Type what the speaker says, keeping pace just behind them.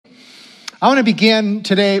I want to begin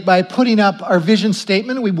today by putting up our vision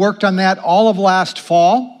statement. We worked on that all of last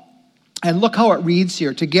fall. And look how it reads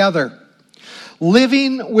here together.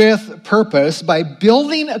 Living with purpose by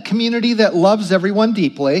building a community that loves everyone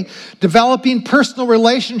deeply, developing personal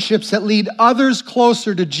relationships that lead others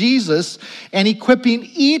closer to Jesus, and equipping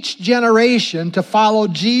each generation to follow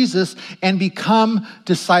Jesus and become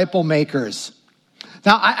disciple makers.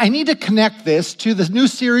 Now, I need to connect this to the new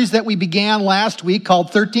series that we began last week called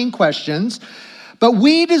 13 Questions. But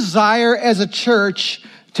we desire as a church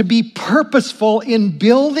to be purposeful in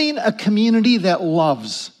building a community that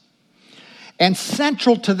loves. And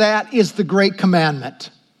central to that is the great commandment.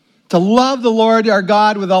 To love the Lord our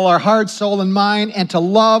God with all our heart, soul, and mind, and to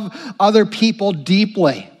love other people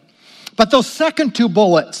deeply. But those second two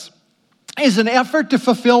bullets is an effort to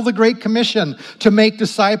fulfill the Great Commission, to make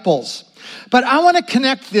disciples. But I want to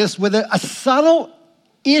connect this with a subtle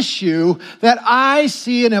issue that I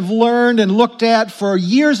see and have learned and looked at for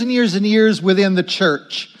years and years and years within the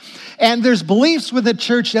church. And there's beliefs within the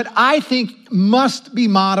church that I think must be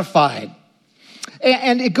modified.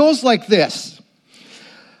 And it goes like this.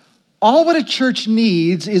 All what a church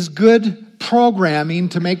needs is good programming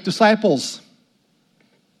to make disciples.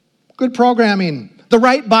 Good programming. The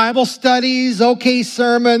right Bible studies, okay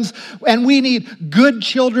sermons, and we need good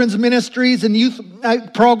children's ministries and youth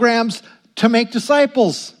programs to make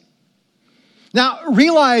disciples. Now,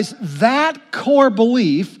 realize that core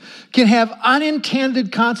belief can have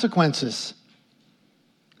unintended consequences.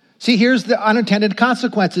 See, here's the unintended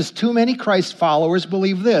consequences. Too many Christ followers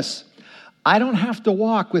believe this. I don't have to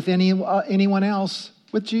walk with anyone else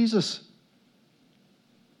with Jesus.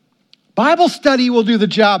 Bible study will do the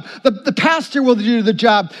job. The pastor will do the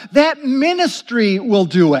job. That ministry will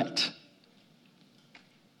do it.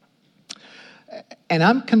 And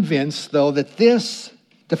I'm convinced, though, that this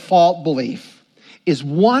default belief is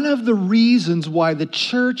one of the reasons why the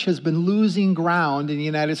church has been losing ground in the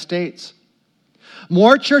United States.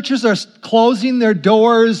 More churches are closing their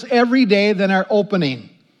doors every day than are opening.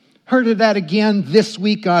 Heard of that again this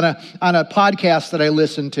week on a podcast that I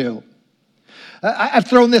listened to. I've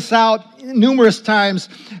thrown this out numerous times.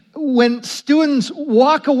 When students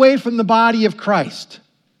walk away from the body of Christ,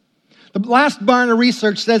 the last Barna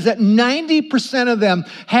research says that 90% of them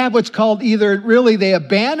have what's called either really they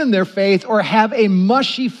abandon their faith or have a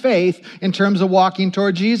mushy faith in terms of walking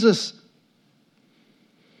toward Jesus.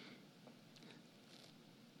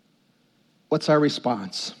 What's our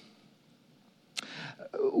response?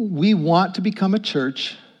 We want to become a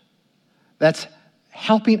church that's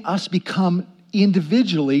helping us become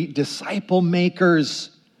individually disciple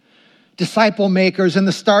makers. Disciple makers. And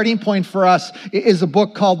the starting point for us is a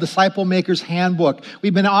book called Disciple Makers Handbook.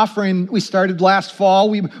 We started last fall.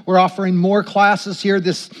 We're offering more classes here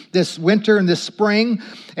this winter and this spring.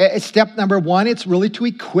 Step number one, it's really to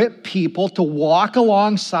equip people to walk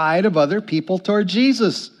alongside of other people toward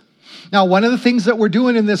Jesus. Now, one of the things that we're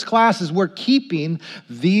doing in this class is we're keeping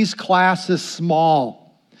these classes small.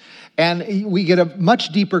 And we get a much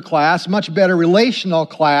deeper class, much better relational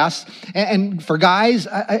class. And for guys,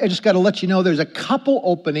 I just got to let you know there's a couple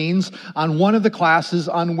openings on one of the classes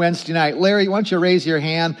on Wednesday night. Larry, why don't you raise your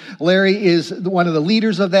hand? Larry is one of the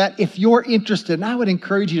leaders of that. If you're interested, and I would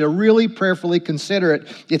encourage you to really prayerfully consider it.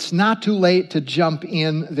 It's not too late to jump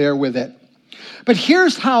in there with it. But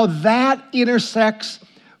here's how that intersects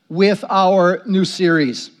with our new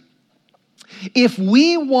series. If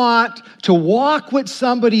we want to walk with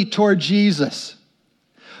somebody toward Jesus,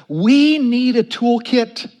 we need a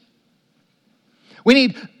toolkit. We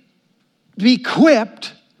need to be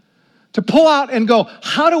equipped to pull out and go,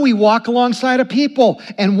 how do we walk alongside of people?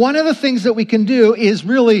 And one of the things that we can do is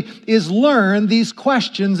learn these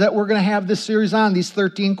questions that we're going to have this series on, these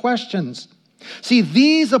 13 questions. See,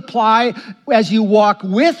 these apply as you walk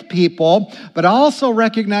with people, but also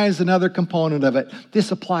recognize another component of it.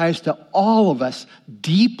 This applies to all of us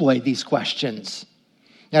deeply, these questions.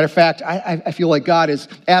 Matter of fact, I feel like God is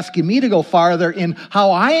asking me to go farther in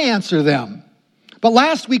how I answer them. But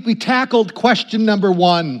last week we tackled question number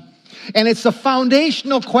 1, and it's a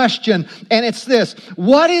foundational question, and it's this: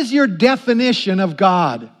 what is your definition of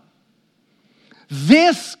God?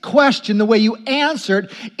 This question, the way you answer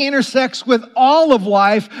it, intersects with all of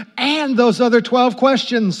life and those other 12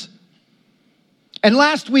 questions. And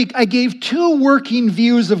last week, I gave 2 working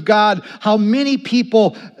views of God, how many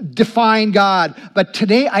people define God. But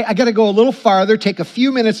today, I got to go a little farther, take a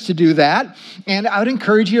few minutes to do that. And I would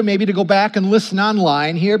encourage you maybe to go back and listen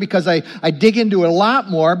online here because I dig into it a lot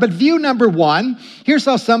more. But view number 1, here's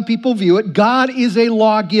how some people view it. God is a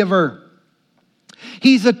lawgiver.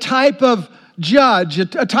 He's a type of judge, a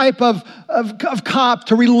type of cop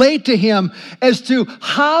to relate to him as to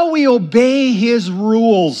how we obey his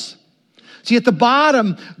rules. See, at the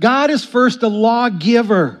bottom, God is first a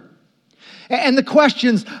lawgiver. And the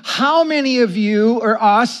question's, how many of you or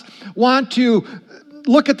us want to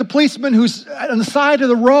look at the policeman who's on the side of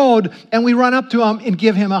the road and we run up to him and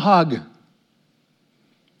give him a hug?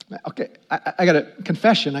 Okay, I got a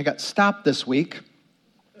confession. I got stopped this week.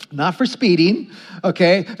 Not for speeding,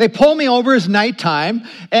 okay? They pull me over, it's nighttime,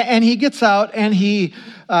 and he gets out and he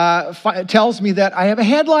tells me that I have a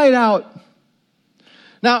headlight out.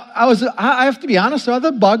 Now, I have to be honest, I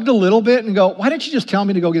was bugged a little bit and go, why didn't you just tell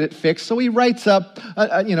me to go get it fixed? So he writes up,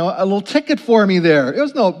 a little ticket for me there. There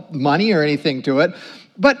was no money or anything to it.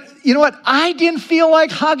 But you know what? I didn't feel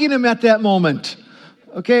like hugging him at that moment.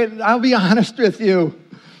 Okay, I'll be honest with you.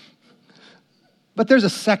 But there's a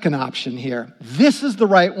second option here. This is the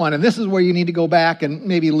right one, and this is where you need to go back and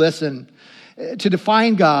maybe listen. To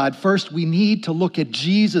define God, first we need to look at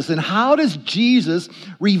Jesus. And how does Jesus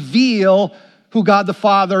reveal who God the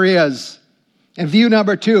Father is? And view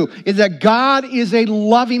number 2 is that God is a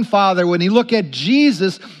loving Father. When you look at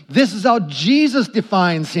Jesus, this is how Jesus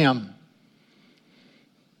defines him.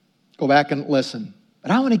 Go back and listen.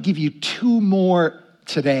 But I want to give you 2 more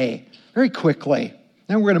today, very quickly.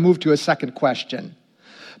 Then we're going to move to a second question.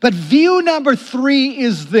 But view number 3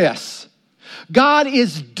 is this. God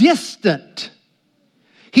is distant.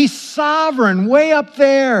 He's sovereign, way up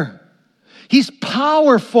there. He's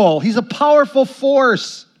powerful. He's a powerful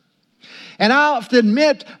force. And I'll have to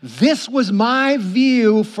admit, this was my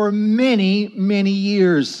view for many, many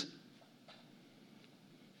years.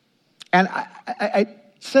 And I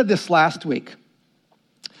said this last week.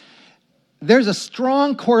 There's a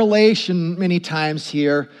strong correlation many times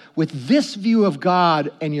here with this view of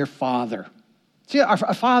God and your Father. See, our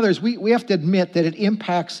fathers, we have to admit that it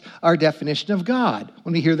impacts our definition of God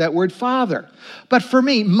when we hear that word Father. But for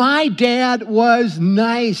me, my dad was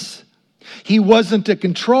nice. He wasn't a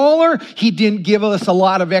controller. He didn't give us a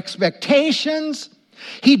lot of expectations.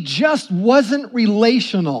 He just wasn't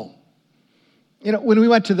relational. You know, when we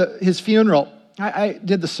went to his funeral, I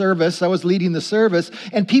did the service. I was leading the service,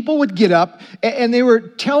 and people would get up, and they were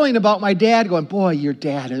telling about my dad, going, "Boy, your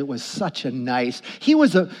dad, it was such a nice." He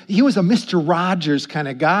was a Mr. Rogers kind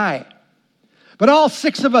of guy. But all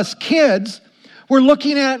 6 of us kids were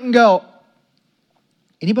looking at it and go,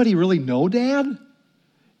 "Anybody really know Dad?"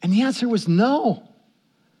 And the answer was no.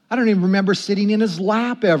 I don't even remember sitting in his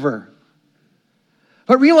lap ever.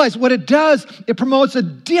 But realize what it does, it promotes a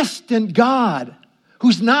distant God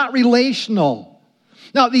who's not relational.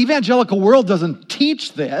 Now, the evangelical world doesn't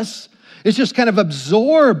teach this. It's just kind of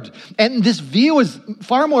absorbed. And this view is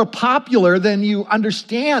far more popular than you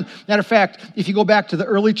understand. Matter of fact, if you go back to the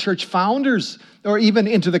early church founders, or even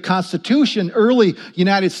into the Constitution, early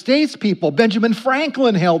United States people, Benjamin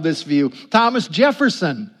Franklin held this view, Thomas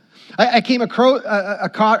Jefferson. I came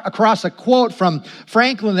across a quote from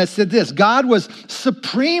Franklin that said this: God was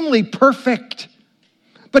supremely perfect,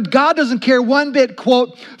 but God doesn't care one bit,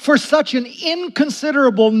 quote, for such an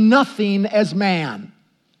inconsiderable nothing as man.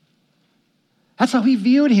 That's how he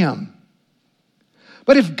viewed him.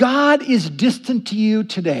 But if God is distant to you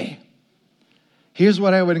today, here's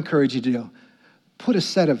what I would encourage you to do. Put a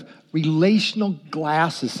set of relational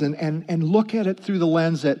glasses and look at it through the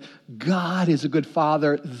lens that God is a good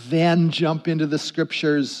Father, then jump into the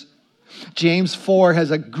Scriptures. James 4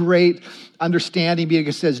 has a great understanding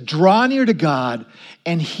because it says, draw near to God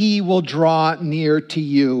and he will draw near to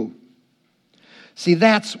you. See,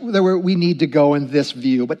 that's where we need to go in this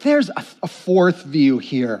view. But there's a fourth view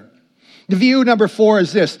here. The view number 4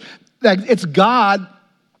 is this: that it's God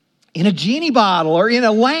in a genie bottle or in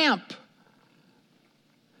a lamp.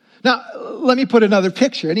 Now, let me put another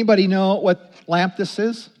picture. Anybody know what lamp this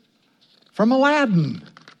is? From Aladdin.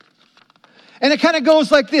 And it kind of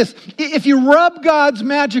goes like this. If you rub God's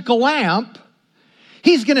magical lamp,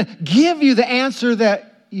 he's going to give you the answer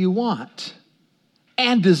that you want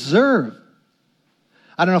and deserve.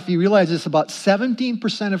 I don't know if you realize this, about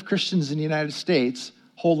 17% of Christians in the United States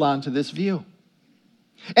hold on to this view.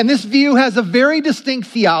 And this view has a very distinct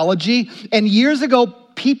theology. And years ago,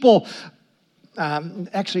 people,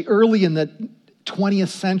 actually early in the 20th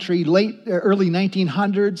century, early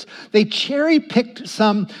 1900s, they cherry-picked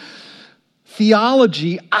some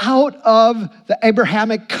theology out of the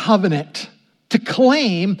Abrahamic covenant to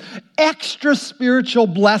claim extra spiritual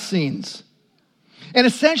blessings. And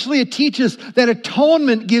essentially it teaches that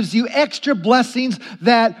atonement gives you extra blessings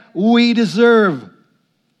that we deserve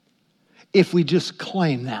if we just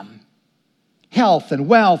claim them. Health and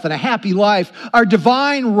wealth and a happy life are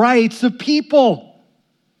divine rights of people.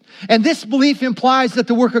 And this belief implies that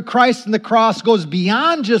the work of Christ on the cross goes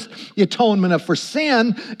beyond just the atonement for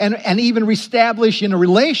sin and even reestablishing a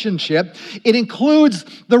relationship. It includes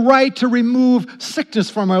the right to remove sickness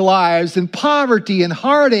from our lives and poverty and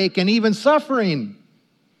heartache and even suffering.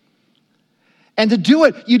 And to do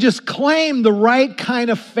it, you just claim the right kind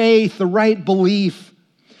of faith, the right belief.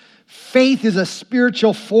 Faith is a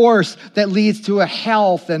spiritual force that leads to a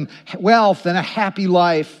health and wealth and a happy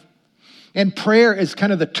life. And prayer is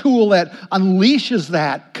kind of the tool that unleashes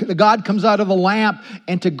that. God comes out of the lamp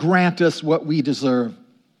and to grant us what we deserve.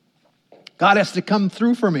 God has to come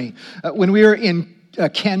through for me. When we were in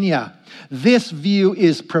Kenya, this view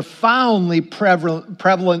is profoundly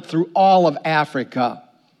prevalent through all of Africa.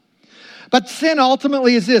 But sin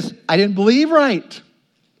ultimately is this: I didn't believe right.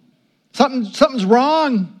 Something's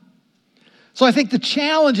wrong. So I think the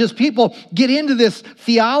challenge is people get into this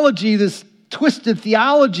theology, this twisted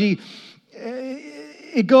theology.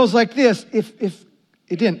 It goes like this: if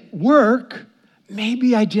it didn't work,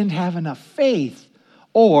 maybe I didn't have enough faith.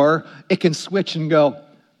 Or it can switch and go,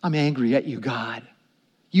 I'm angry at you, God.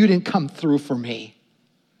 You didn't come through for me.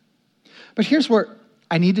 But here's where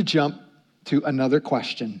I need to jump to another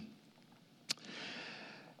question.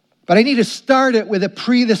 But I need to start it with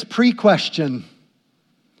this pre-question.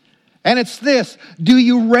 And it's this: do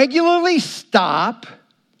you regularly stop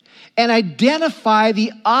and identify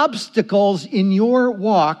the obstacles in your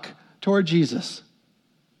walk toward Jesus?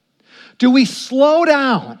 Do we slow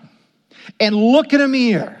down and look in a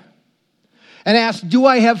mirror and ask, do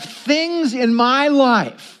I have things in my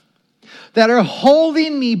life that are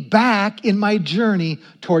holding me back in my journey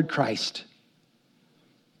toward Christ?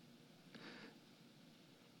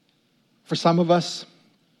 For some of us,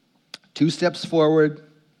 2 steps forward,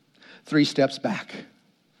 3 steps back.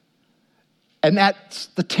 And that's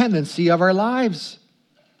the tendency of our lives.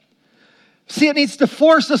 See, it needs to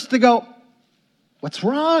force us to go, what's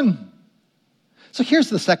wrong? So here's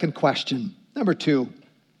the second question. Number 2,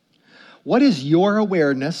 what is your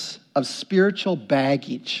awareness of spiritual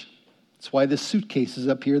baggage? That's why this suitcase is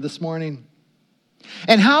up here this morning.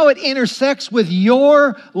 And how it intersects with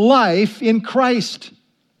your life in Christ.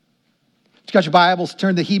 If you got your Bibles,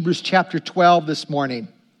 turn to Hebrews chapter 12 this morning.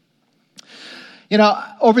 You know,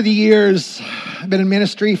 over the years, I've been in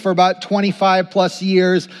ministry for about 25 plus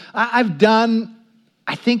years. I've done,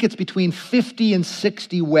 I think it's between 50 and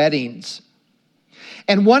 60 weddings.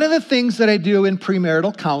 And one of the things that I do in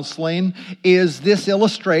premarital counseling is this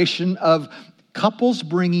illustration of couples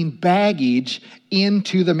bringing baggage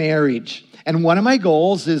into the marriage. And one of my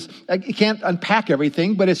goals is, I can't unpack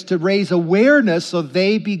everything, but it's to raise awareness so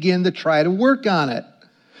they begin to try to work on it.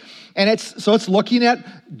 And it's looking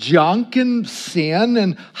at junk and sin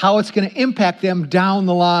and how it's going to impact them down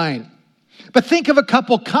the line. But think of a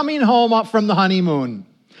couple coming home up from the honeymoon,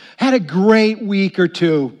 had a great week or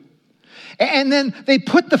two, and then they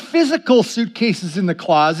put the physical suitcases in the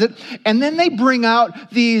closet, and then they bring out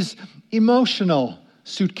these emotional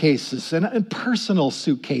suitcases and personal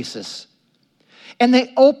suitcases. And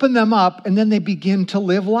they open them up, and then they begin to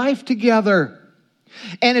live life together.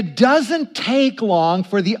 And it doesn't take long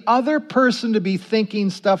for the other person to be thinking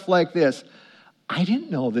stuff like this: I didn't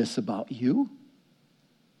know this about you.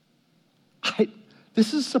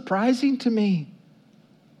 This is surprising to me.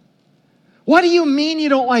 What do you mean you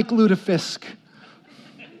don't like lutefisk?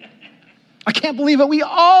 I can't believe it. We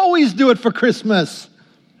always do it for Christmas.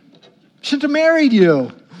 Shouldn't have married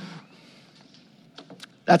you.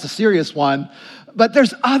 That's a serious one. But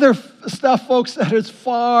there's other stuff, folks, that is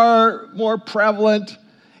far more prevalent.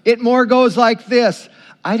 It more goes like this: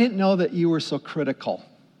 I didn't know that you were so critical.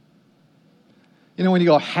 You know, when you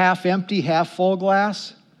go half empty, half full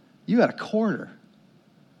glass, you got a quarter.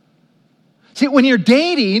 See, when you're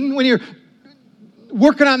dating, when you're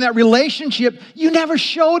working on that relationship, you never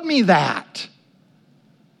showed me that.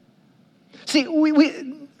 See,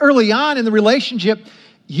 we early on in the relationship,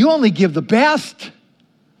 you only give the best.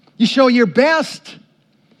 You show your best.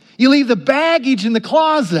 You leave the baggage in the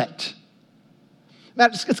closet.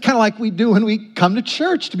 It's kind of like we do when we come to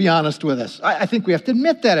church, to be honest with us. I think we have to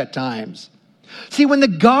admit that at times. See, when the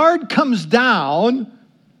guard comes down,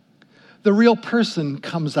 the real person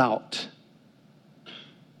comes out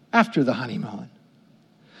after the honeymoon.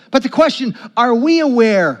 But the question, are we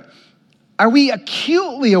aware? Are we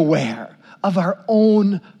acutely aware of our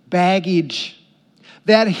own baggage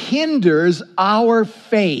that hinders our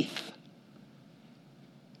faith?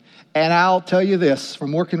 And I'll tell you this,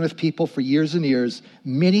 from working with people for years and years,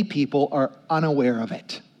 many people are unaware of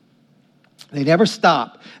it. They never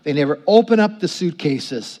stop. They never open up the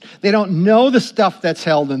suitcases. They don't know the stuff that's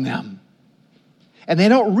held in them. And they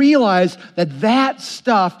don't realize that that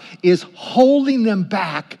stuff is holding them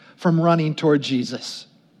back from running toward Jesus.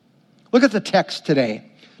 Look at the text today.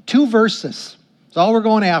 2 verses. That's all we're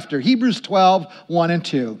going after. Hebrews 12, 1 and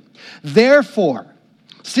 2. Therefore,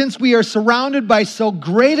 since we are surrounded by so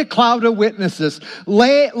great a cloud of witnesses,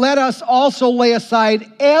 let us also lay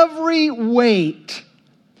aside every weight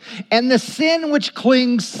and the sin which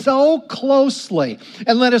clings so closely,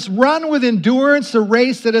 and let us run with endurance the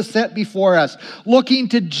race that is set before us, looking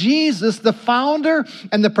to Jesus, the founder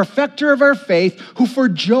and the perfecter of our faith, who for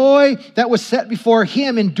joy that was set before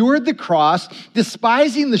him endured the cross,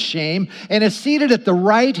 despising the shame, and is seated at the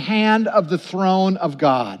right hand of the throne of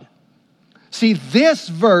God. See, this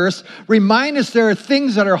verse reminds us there are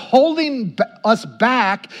things that are holding us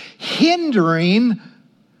back, hindering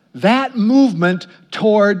that movement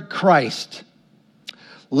toward Christ.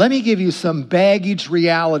 Let me give you some baggage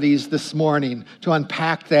realities this morning to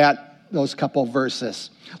unpack those couple verses.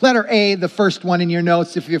 Letter A, the first one in your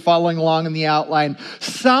notes, if you're following along in the outline.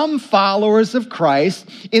 Some followers of Christ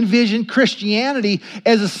envision Christianity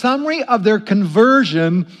as a summary of their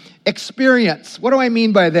conversion experience. What do I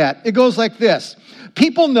mean by that? It goes like this.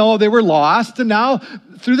 People know they were lost, and now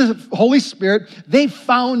through the Holy Spirit, they've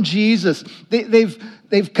found Jesus.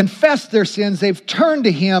 They've confessed their sins. They've turned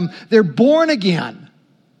to him. They're born again.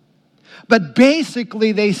 But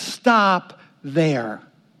basically, they stop there.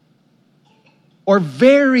 Or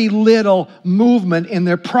very little movement in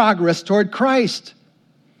their progress toward Christ.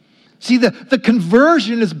 See, the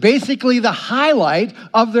conversion is basically the highlight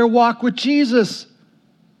of their walk with Jesus.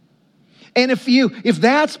 And if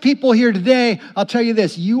that's people here today, I'll tell you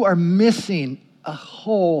this, you are missing a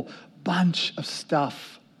whole bunch of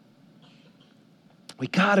stuff. We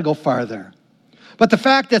got to go farther. But the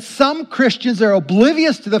fact that some Christians are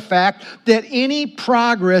oblivious to the fact that any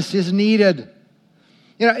progress is needed.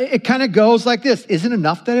 You know, it kind of goes like this. Isn't it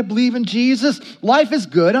enough that I believe in Jesus? Life is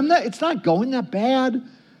good. It's not going that bad.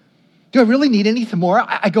 Do I really need anything more?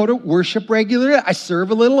 I go to worship regularly. I serve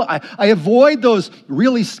a little. I avoid those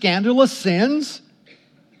really scandalous sins.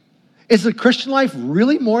 Is the Christian life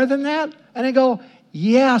really more than that? And I go,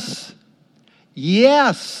 yes.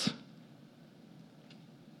 Yes.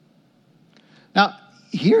 Now,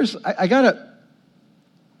 I got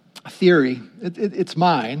a theory. It's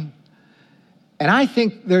mine. And I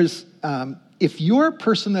think there's, if you're a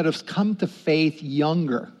person that has come to faith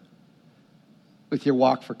younger with your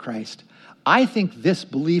walk for Christ, I think this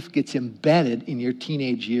belief gets embedded in your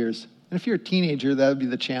teenage years. And if you're a teenager, that would be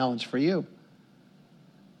the challenge for you.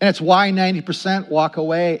 And it's why 90% walk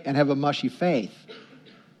away and have a mushy faith.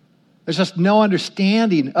 There's just no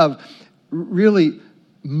understanding of really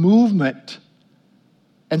movement.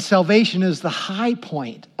 And salvation is the high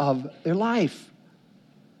point of their life.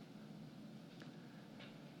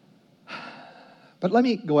 But let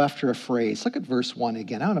me go after a phrase. Look at verse 1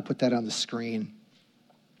 again. I want to put that on the screen.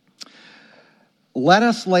 Let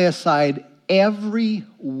us lay aside every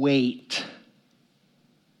weight.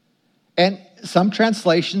 And some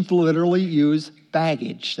translations literally use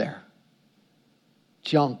baggage there.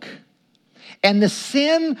 Junk. And the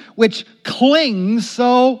sin which clings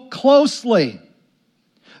so closely.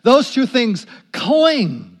 Those two things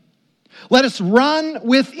cling. Let us run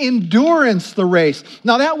with endurance the race.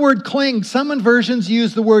 Now that word cling, some versions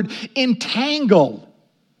use the word entangled.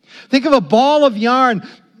 Think of a ball of yarn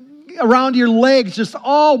around your legs, just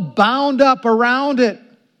all bound up around it.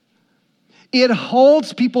 It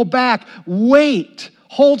holds people back. Weight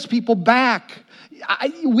holds people back.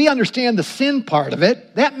 We understand the sin part of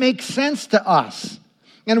it. That makes sense to us.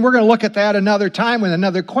 And we're going to look at that another time with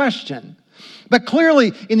another question. But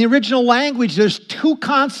clearly, in the original language, there's two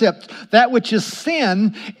concepts, that which is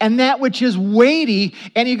sin and that which is weighty.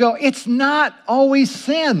 And you go, it's not always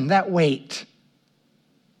sin, that weight.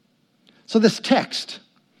 So this text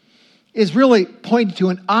is really pointing to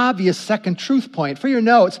an obvious second truth point. For your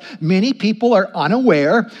notes, many people are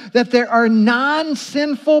unaware that there are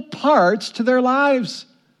non-sinful parts to their lives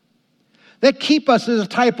that keep us, as a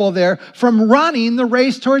typo there, from running the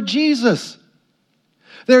race toward Jesus.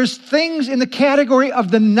 There's things in the category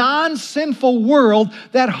of the non-sinful world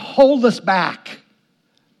that hold us back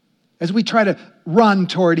as we try to run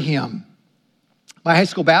toward him. My high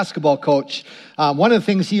school basketball coach, one of the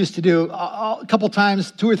things he used to do a couple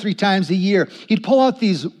times, 2 or 3 times a year, he'd pull out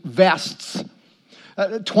these vests,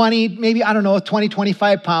 20, maybe, 20,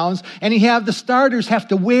 25 pounds, and he'd have the starters have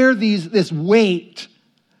to wear this weight.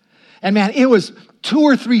 And man, it was 2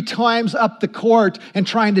 or 3 times up the court and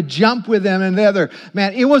trying to jump with them and the other.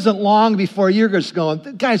 Man, it wasn't long before you're just going,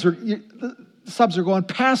 the subs are going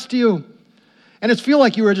past you. And it's feel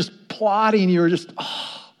like you were just plodding, you were just,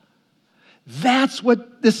 That's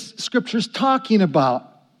what this scripture is talking about.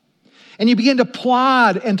 And you begin to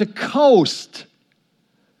plod and to coast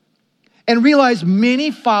and realize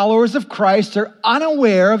many followers of Christ are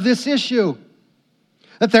unaware of this issue.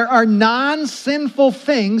 That there are non-sinful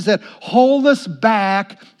things that hold us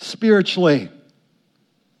back spiritually.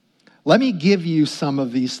 Let me give you some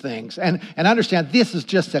of these things. And understand, this is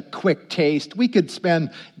just a quick taste. We could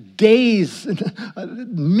spend days,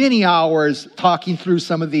 many hours talking through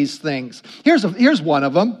some of these things. Here's one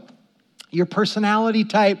of them. Your personality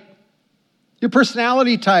type. Your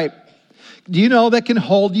personality type. Do you know that can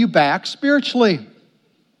hold you back spiritually?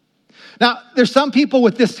 Now, there's some people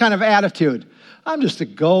with this kind of attitude. I'm just a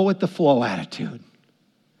go with the flow attitude.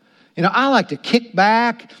 I like to kick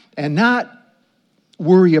back and not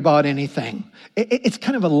worry about anything. It's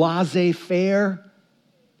kind of a laissez-faire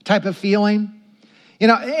type of feeling.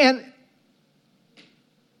 And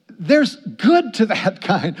there's good to that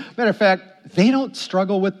kind. Matter of fact, they don't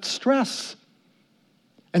struggle with stress.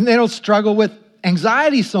 And they don't struggle with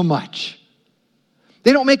anxiety so much.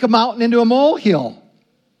 They don't make a mountain into a molehill.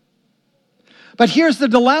 But here's the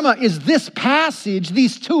dilemma, is this passage,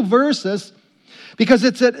 these two verses, because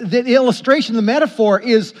the illustration, the metaphor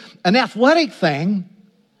is an athletic thing.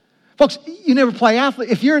 Folks, you never play athlete.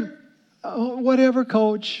 If you're, whatever,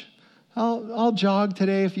 coach, I'll jog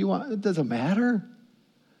today if you want. It doesn't matter.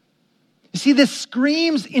 You see, this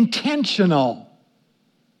screams intentional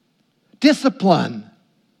discipline.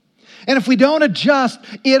 And if we don't adjust,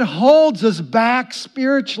 it holds us back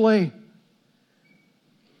spiritually.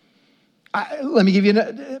 Let me give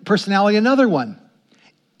you personality, another one.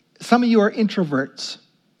 Some of you are introverts.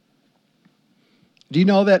 Do you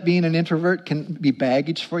know that being an introvert can be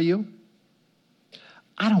baggage for you?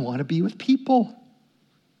 I don't want to be with people.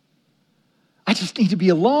 I just need to be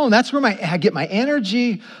alone. That's where I get my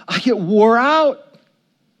energy. I get wore out.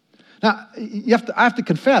 Now, I have to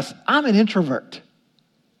confess, I'm an introvert.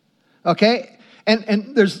 Okay?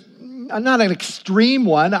 And there's not an extreme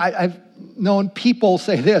one. I've known people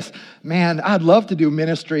say this, man, I'd love to do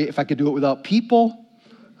ministry if I could do it without people.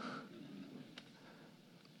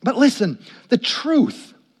 But listen, the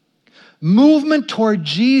truth, movement toward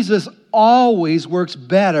Jesus always works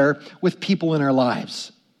better with people in our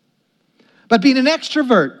lives. But being an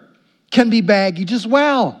extrovert can be baggage as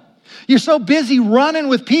well. You're so busy running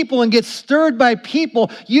with people and get stirred by people,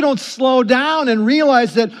 you don't slow down and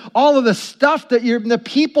realize that all of the stuff the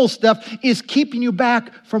people stuff is keeping you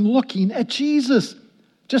back from looking at Jesus,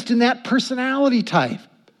 just in that personality type.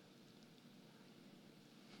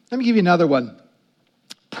 Let me give you another one.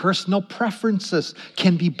 Personal preferences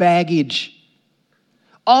can be baggage.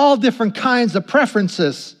 All different kinds of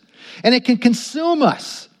preferences. And it can consume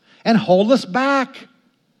us and hold us back.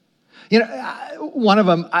 One of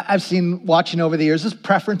them I've seen watching over the years is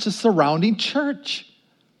preferences surrounding church.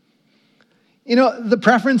 The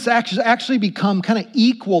preference actually become kind of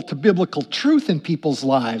equal to biblical truth in people's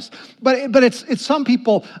lives. But it's some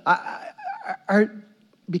people are,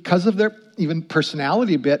 because of their even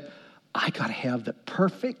personality a bit, I got to have the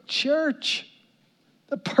perfect church.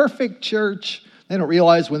 The perfect church. They don't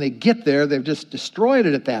realize when they get there, they've just destroyed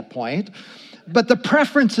it at that point. But the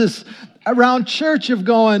preferences around church of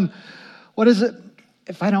going, what is it?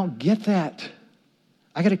 If I don't get that,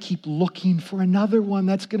 I got to keep looking for another one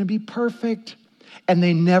that's going to be perfect. And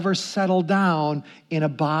they never settle down in a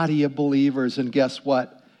body of believers. And guess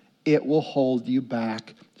what? It will hold you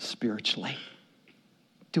back spiritually.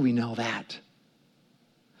 Do we know that?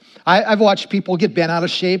 I've watched people get bent out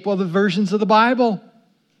of shape with the versions of the Bible.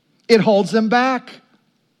 It holds them back.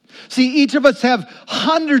 See, each of us have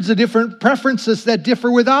hundreds of different preferences that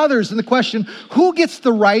differ with others. And the question, who gets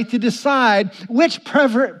the right to decide which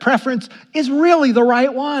preference is really the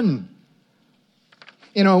right one?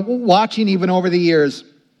 Watching even over the years,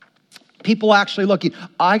 people actually looking,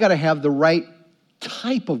 I got to have the right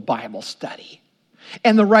type of Bible study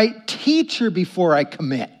and the right teacher before I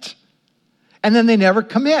commit. And then they never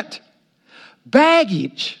commit.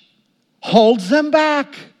 Baggage holds them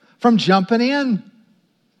back from jumping in.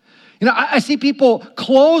 I see people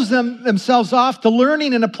close themselves off to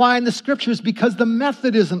learning and applying the scriptures because the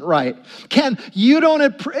method isn't right. Ken, you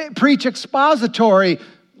don't preach expository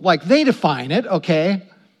like they define it, okay?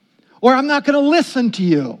 Or I'm not going to listen to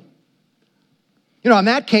you. In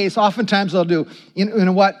that case, oftentimes they'll do,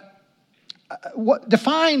 what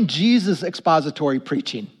define Jesus expository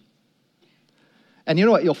preaching. And you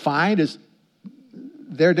know what you'll find is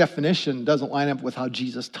their definition doesn't line up with how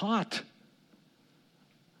Jesus taught.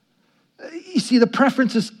 You see, the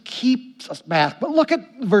preferences keep us back. But look at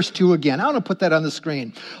verse 2 again. I want to put that on the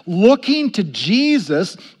screen. Looking to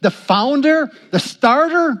Jesus, the founder, the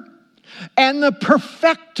starter. and the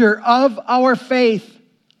perfecter of our faith.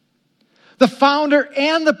 The founder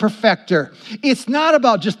and the perfecter. It's not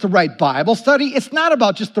about just the right Bible study. It's not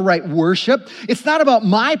about just the right worship. It's not about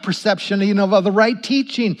my perception, of the right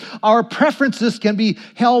teaching. Our preferences can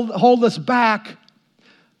hold us back.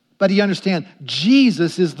 But you understand,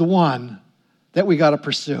 Jesus is the one that we got to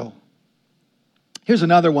pursue. Here's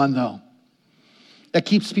another one, though, that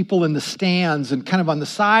keeps people in the stands and kind of on the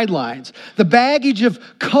sidelines. The baggage of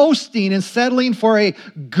coasting and settling for a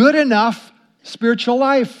good enough spiritual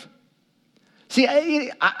life. See,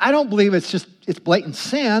 I don't believe it's blatant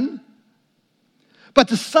sin, but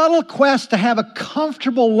the subtle quest to have a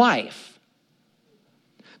comfortable life.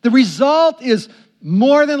 The result is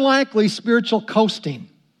more than likely spiritual coasting.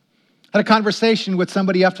 I had a conversation with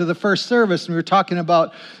somebody after the first service, and we were talking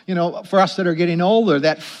about, for us that are getting older,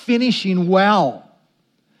 that finishing well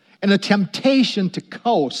and the temptation to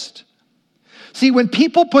coast. See, when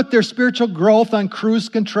people put their spiritual growth on cruise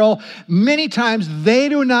control, many times they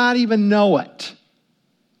do not even know it.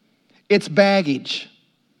 It's baggage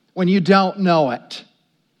when you don't know it.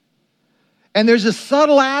 And there's a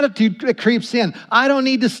subtle attitude that creeps in. I don't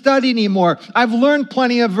need to study anymore. I've learned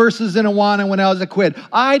plenty of verses in Awana when I was a kid.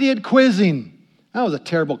 I did quizzing. I was a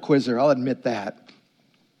terrible quizzer, I'll admit that.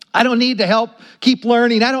 I don't need to keep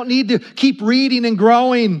learning. I don't need to keep reading and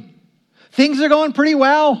growing. Things are going pretty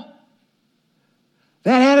well.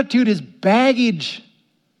 That attitude is baggage.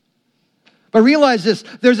 But realize this,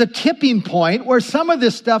 there's a tipping point where some of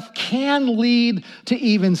this stuff can lead to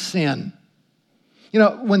even sin.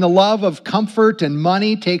 When the love of comfort and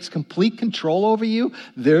money takes complete control over you,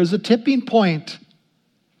 there's a tipping point.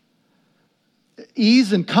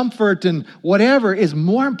 Ease and comfort and whatever is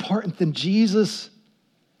more important than Jesus.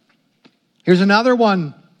 Here's another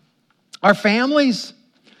one. Our families.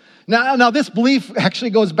 Now, this belief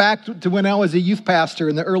actually goes back to when I was a youth pastor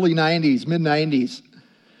in the early 90s, mid-90s.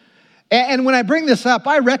 And when I bring this up,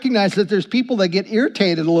 I recognize that there's people that get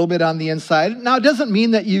irritated a little bit on the inside. Now, it doesn't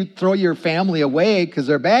mean that you throw your family away because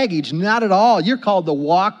they're baggage. Not at all. You're called to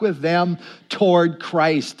walk with them toward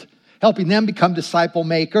Christ, helping them become disciple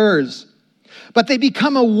makers. But they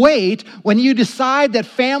become a weight when you decide that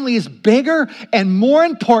family is bigger and more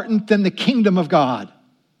important than the kingdom of God.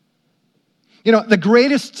 The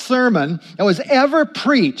greatest sermon that was ever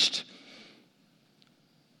preached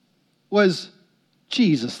was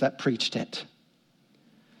Jesus that preached it.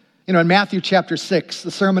 In Matthew chapter 6,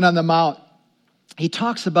 the Sermon on the Mount, he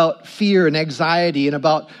talks about fear and anxiety and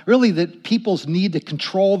about really that people's need to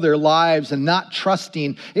control their lives and not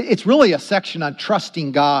trusting. It's really a section on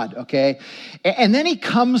trusting God, okay? And then he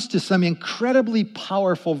comes to some incredibly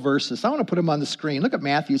powerful verses. I want to put them on the screen. Look at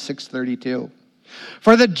Matthew 6:32.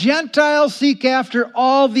 For the Gentiles seek after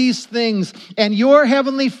all these things, and your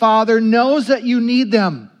heavenly Father knows that you need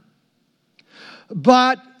them.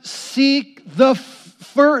 But seek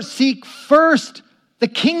first the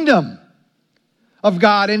kingdom of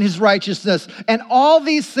God and his righteousness, and all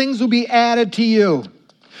these things will be added to you.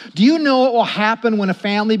 Do you know what will happen when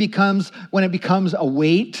it becomes a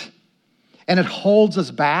weight and it holds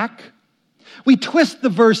us back? We twist the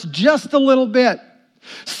verse just a little bit.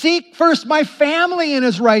 Seek first my family and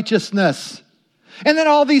his righteousness, and then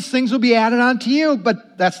all these things will be added on to you.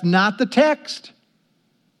 But that's not the text.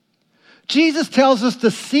 Jesus tells us to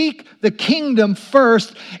seek the kingdom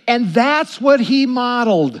first, and that's what he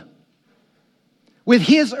modeled with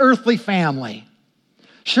his earthly family.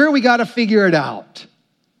 Sure, we got to figure it out.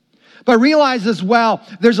 But realize as well,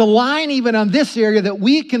 there's a line even on this area that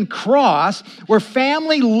we can cross where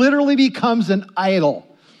family literally becomes an idol.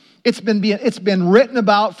 It's been written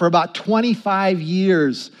about for about 25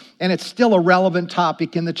 years, and it's still a relevant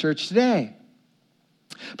topic in the church today.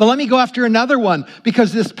 But let me go after another one,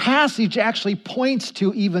 because this passage actually points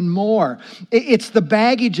to even more. It's the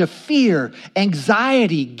baggage of fear,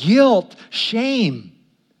 anxiety, guilt, shame.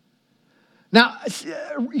 Now,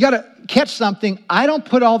 you got to catch something. I don't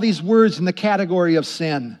put all these words in the category of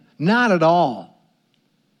sin. Not at all.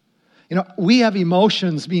 We have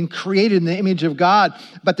emotions being created in the image of God,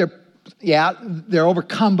 but they're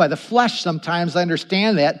overcome by the flesh sometimes. I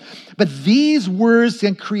understand that. But these words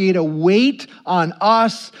can create a weight on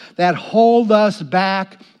us that hold us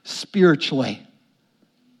back spiritually.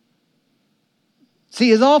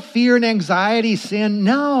 See, is all fear and anxiety sin?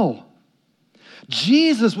 No.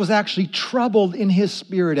 Jesus was actually troubled in his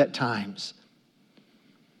spirit at times.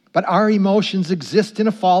 But our emotions exist in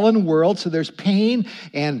a fallen world, so there's pain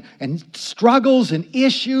and struggles and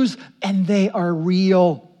issues, and they are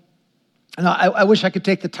real. And I wish I could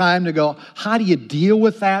take the time to go, how do you deal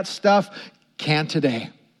with that stuff? Can't today.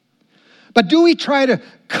 But do we try to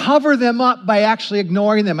cover them up by actually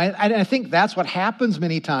ignoring them? I think that's what happens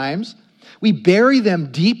many times. We bury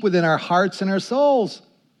them deep within our hearts and our souls.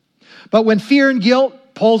 But when fear and guilt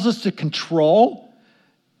pulls us to control,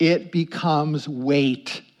 it becomes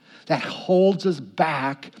weight that holds us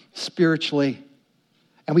back spiritually.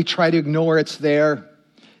 And we try to ignore it's there.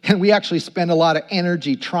 And we actually spend a lot of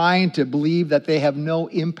energy trying to believe that they have no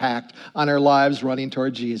impact on our lives running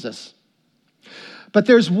toward Jesus. But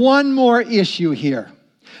there's one more issue here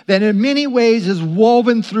that in many ways is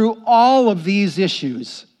woven through all of these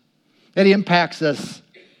issues that impacts us.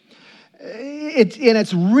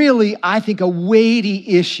 It's really, I think, a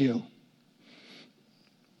weighty issue.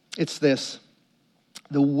 It's this: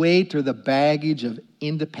 the weight or the baggage of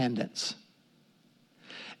independence.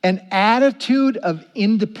 An attitude of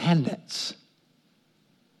independence.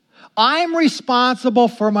 I'm responsible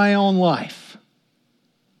for my own life.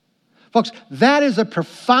 Folks, that is a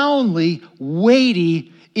profoundly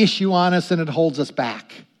weighty issue on us, and it holds us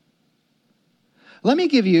back. Let me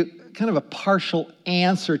give you kind of a partial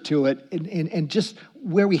answer to it, and just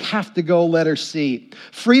where we have to go, letter C.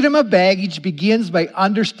 Freedom of baggage begins by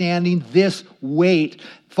understanding this weight.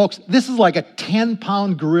 Folks, this is like a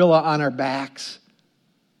 10-pound gorilla on our backs.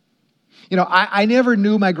 You know, I never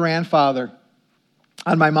knew my grandfather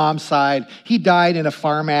on my mom's side. He died in a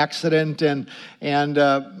farm accident, and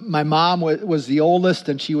my mom was the oldest,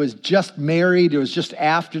 and she was just married. It was just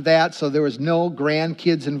after that, so there was no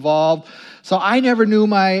grandkids involved. So I never knew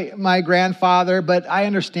my grandfather, but I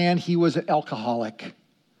understand he was an alcoholic.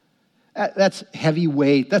 That's heavy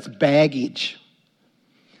weight. That's baggage.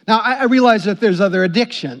 Now, I realize that there's other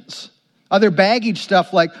addictions, other baggage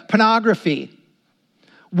stuff like pornography,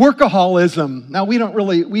 workaholism. Now,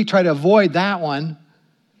 we try to avoid that one.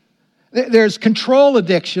 There's control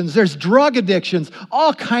addictions. There's drug addictions.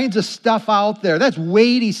 All kinds of stuff out there. That's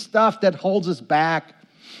weighty stuff that holds us back.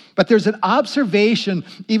 But there's an observation,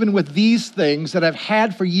 even with these things, that I've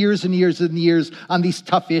had for years and years and years on these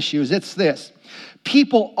tough issues. It's this: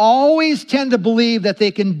 people always tend to believe that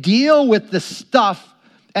they can deal with the stuff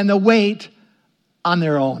and the weight on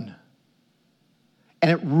their own.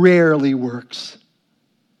 And it rarely works.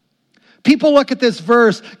 People look at this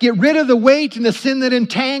verse, get rid of the weight and the sin that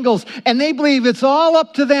entangles, and they believe it's all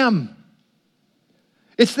up to them.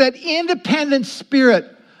 It's that independent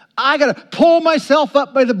spirit. I got to pull myself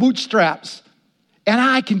up by the bootstraps, and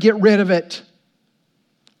I can get rid of it.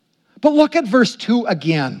 But look at verse 2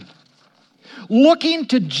 again. Looking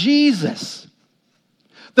to Jesus,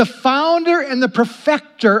 the founder and the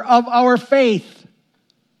perfecter of our faith.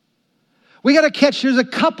 We got to catch, there's a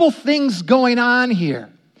couple things going on here.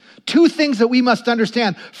 Two things that we must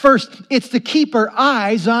understand. First, it's to keep our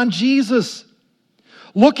eyes on Jesus.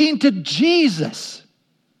 Looking to Jesus,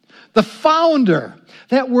 the founder,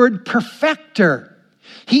 that word perfecter.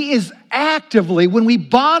 He is actively, when we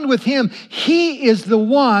bond with him, he is the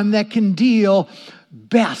one that can deal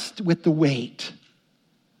best with the weight.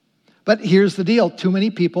 But here's the deal. Too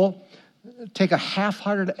many people take a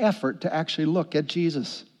half-hearted effort to actually look at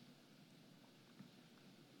Jesus.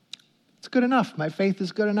 It's good enough. My faith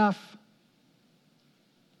is good enough.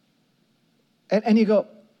 And you go,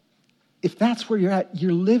 if that's where you're at,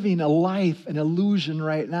 you're living a life, an illusion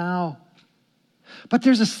right now. But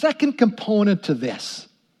there's a second component to this.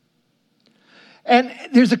 And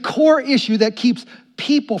there's a core issue that keeps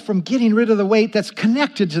people from getting rid of the weight that's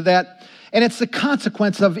connected to that. And it's the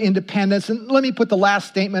consequence of independence. And let me put the last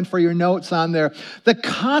statement for your notes on there. The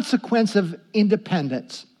consequence of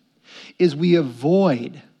independence is we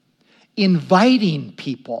avoid inviting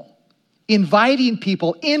people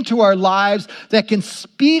into our lives that can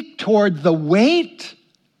speak toward the weight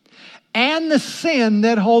and the sin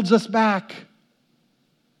that holds us back.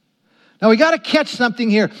 Now we got to catch something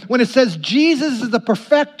here. When it says Jesus is the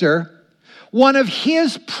perfecter, one of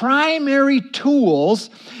his primary tools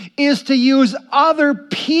is to use other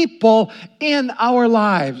people in our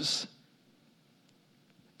lives.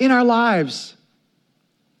 In our lives.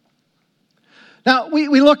 Now, we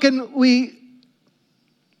look and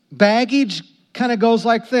baggage kind of goes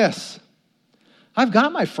like this. I've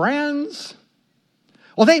got my friends.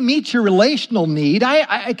 Well, they meet your relational need.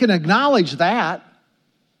 I can acknowledge that.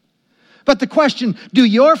 But the question, do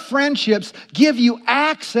your friendships give you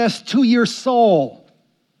access to your soul?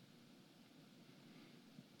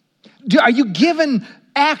 Are you given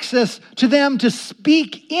access to them to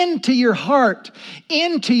speak into your heart,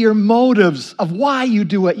 into your motives of why you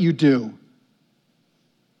do what you do?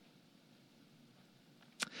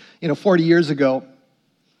 40 years ago,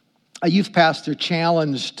 a youth pastor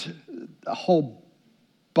challenged a whole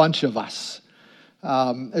bunch of us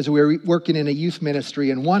as we were working in a youth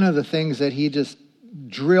ministry, and one of the things that he just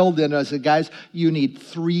drilled in us, guys, you need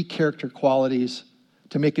 3 character qualities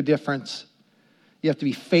to make a difference. You have to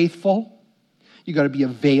be faithful, you got to be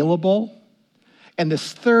available, and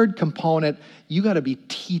this third component, you got to be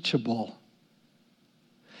teachable.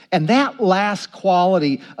 And that last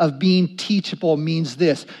quality of being teachable means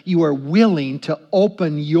this: you are willing to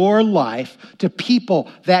open your life to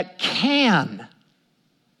people that can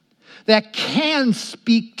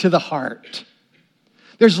speak to the heart.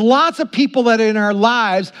 There's lots of people that in our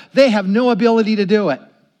lives, they have no ability to do it.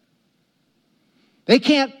 They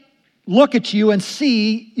can't look at you and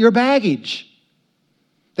see your baggage,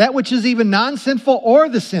 that which is even non-sinful or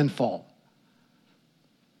the sinful.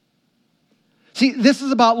 See, this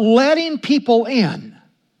is about letting people in,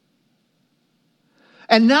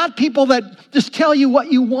 and not people that just tell you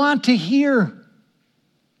what you want to hear.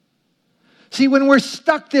 See, when we're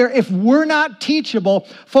stuck there, if we're not teachable,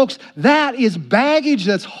 folks, that is baggage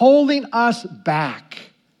that's holding us back.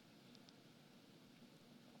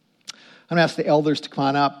 I'm going to ask the elders to come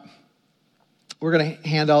on up. We're going to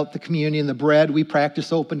hand out the communion, the bread. We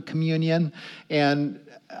practice open communion, and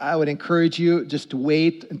I would encourage you just to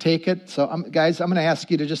wait and take it. So, guys, I'm going to ask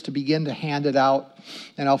you to begin to hand it out,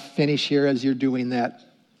 and I'll finish here as you're doing that.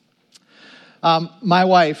 My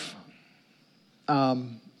wife, well,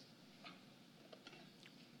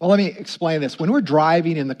 let me explain this. When we're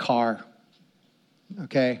driving in the car,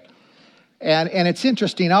 okay, and it's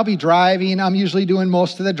interesting. I'll be driving. I'm usually doing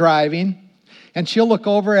most of the driving, and she'll look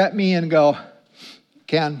over at me and go,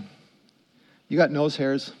 "Ken, you got nose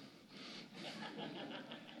hairs."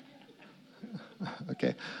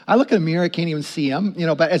 Okay. I look in the mirror, I can't even see them,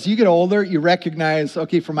 but as you get older, you recognize,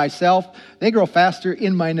 okay, for myself, they grow faster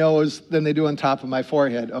in my nose than they do on top of my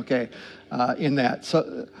forehead, okay, in that.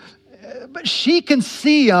 So, but she can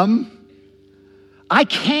see them. I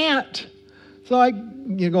can't. So I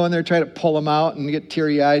go in there, try to pull them out and get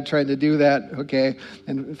teary-eyed trying to do that, okay,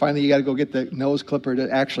 and finally you got to go get the nose clipper to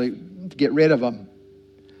actually get rid of them.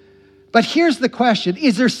 But here's the question.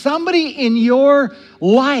 Is there somebody in your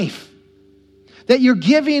life that you're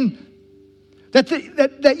giving,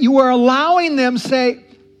 that you are allowing them say,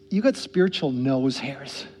 you got spiritual nose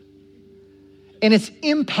hairs, and it's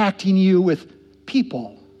impacting you with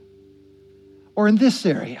people or in this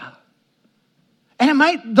area? And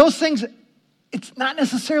those things, it's not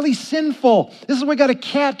necessarily sinful. This is what we got to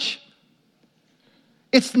catch.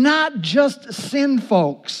 It's not just sin,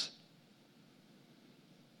 folks.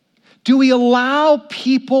 Do we allow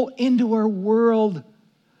people into our world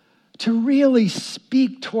to really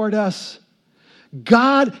speak toward us?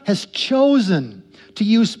 God has chosen to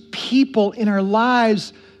use people in our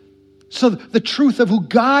lives so the truth of who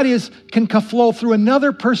God is can flow through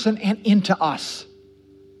another person and into us.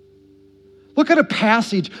 Look at a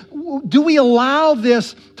passage. Do we allow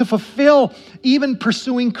this to fulfill even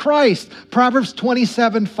pursuing Christ? Proverbs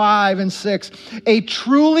 27:5 and 6. A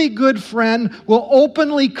truly good friend will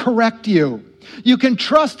openly correct you. You can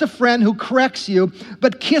trust a friend who corrects you,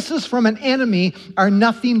 but kisses from an enemy are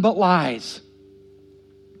nothing but lies.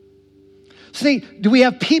 See, do we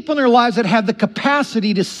have people in our lives that have the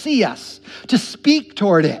capacity to see us, to speak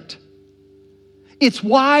toward it? It's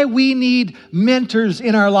why we need mentors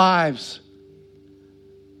in our lives.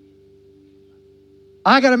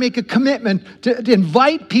 I got to make a commitment to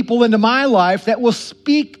invite people into my life that will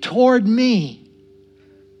speak toward me.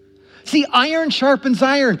 See, iron sharpens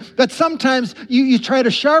iron, but sometimes you try to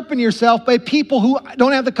sharpen yourself by people who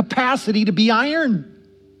don't have the capacity to be iron.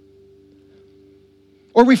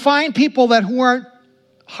 Or we find people who aren't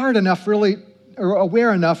hard enough really, or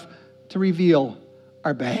aware enough to reveal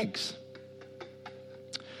our bags.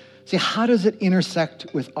 See, how does it intersect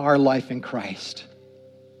with our life in Christ?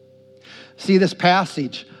 See, this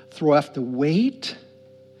passage, throw off the weight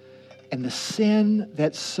and the sin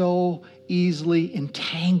that so easily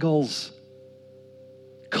entangles,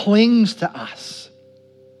 clings to us,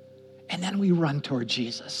 and then we run toward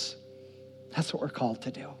Jesus. That's what we're called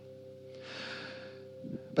to do.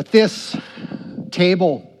 But this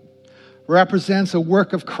table represents a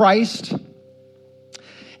work of Christ,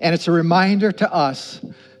 and it's a reminder to us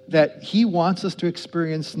that he wants us to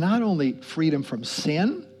experience not only freedom from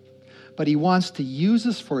sin, but he wants to use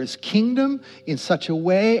us for his kingdom in such a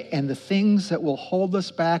way, and the things that will hold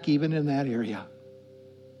us back even in that area.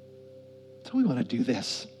 So we want to do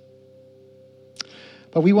this.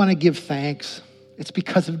 But we want to give thanks. It's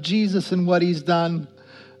because of Jesus and what he's done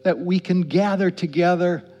that we can gather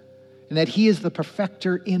together, and that he is the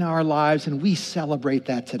perfecter in our lives, and we celebrate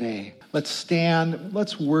that today. Let's stand.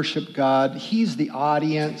 Let's worship God. He's the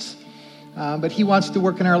audience, but he wants to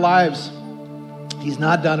work in our lives. He's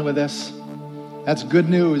not done with us. That's good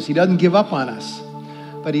news. He doesn't give up on us,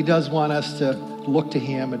 but he does want us to look to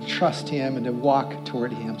him and trust him and to walk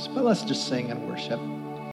toward him. So let's just sing and worship.